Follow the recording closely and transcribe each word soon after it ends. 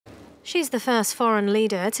She's the first foreign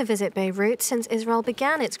leader to visit Beirut since Israel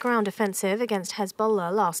began its ground offensive against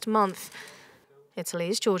Hezbollah last month.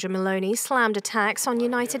 Italy's Giorgia Meloni slammed attacks on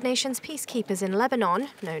United Nations peacekeepers in Lebanon,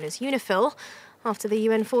 known as UNIFIL, after the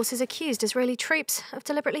UN forces accused Israeli troops of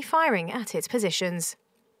deliberately firing at its positions.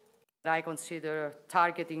 I consider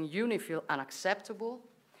targeting UNIFIL unacceptable,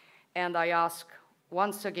 and I ask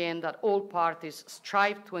once again that all parties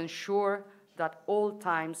strive to ensure that at all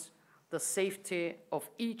times the safety of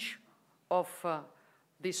each of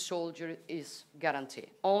these soldiers is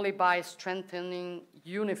guaranteed. Only by strengthening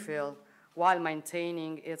UNIFIL while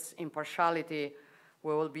maintaining its impartiality,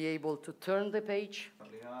 we will be able to turn the page.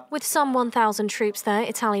 With some 1,000 troops there,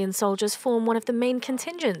 Italian soldiers form one of the main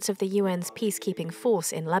contingents of the UN's peacekeeping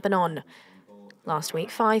force in Lebanon. Last week,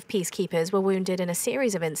 5 peacekeepers were wounded in a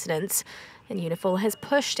series of incidents, and UNIFIL has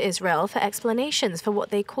pushed Israel for explanations for what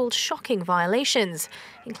they called shocking violations,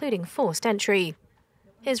 including forced entry.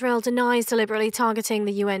 Israel denies deliberately targeting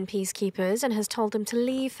the UN peacekeepers and has told them to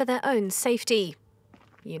leave for their own safety.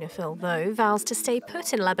 UNIFIL, though, vows to stay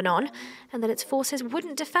put in Lebanon and that its forces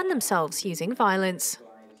wouldn't defend themselves using violence.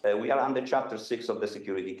 We are under Chapter 6 of the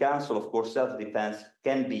Security Council. Of course, self-defense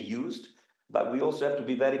can be used, but we also have to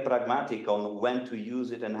be very pragmatic on when to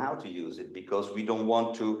use it and how to use it, because we don't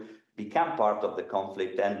want to become part of the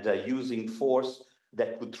conflict and using force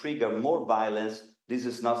that could trigger more violence. This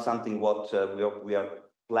is not something what we are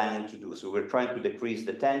planning to do. So we're trying to decrease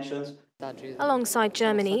the tensions. Alongside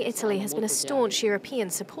Germany, Italy has been a staunch European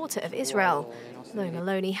supporter of Israel, though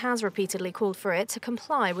Meloni has repeatedly called for it to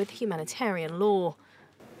comply with humanitarian law.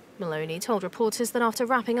 Meloni told reporters that after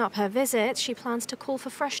wrapping up her visit, she plans to call for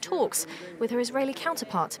fresh talks with her Israeli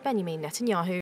counterpart, Benjamin Netanyahu.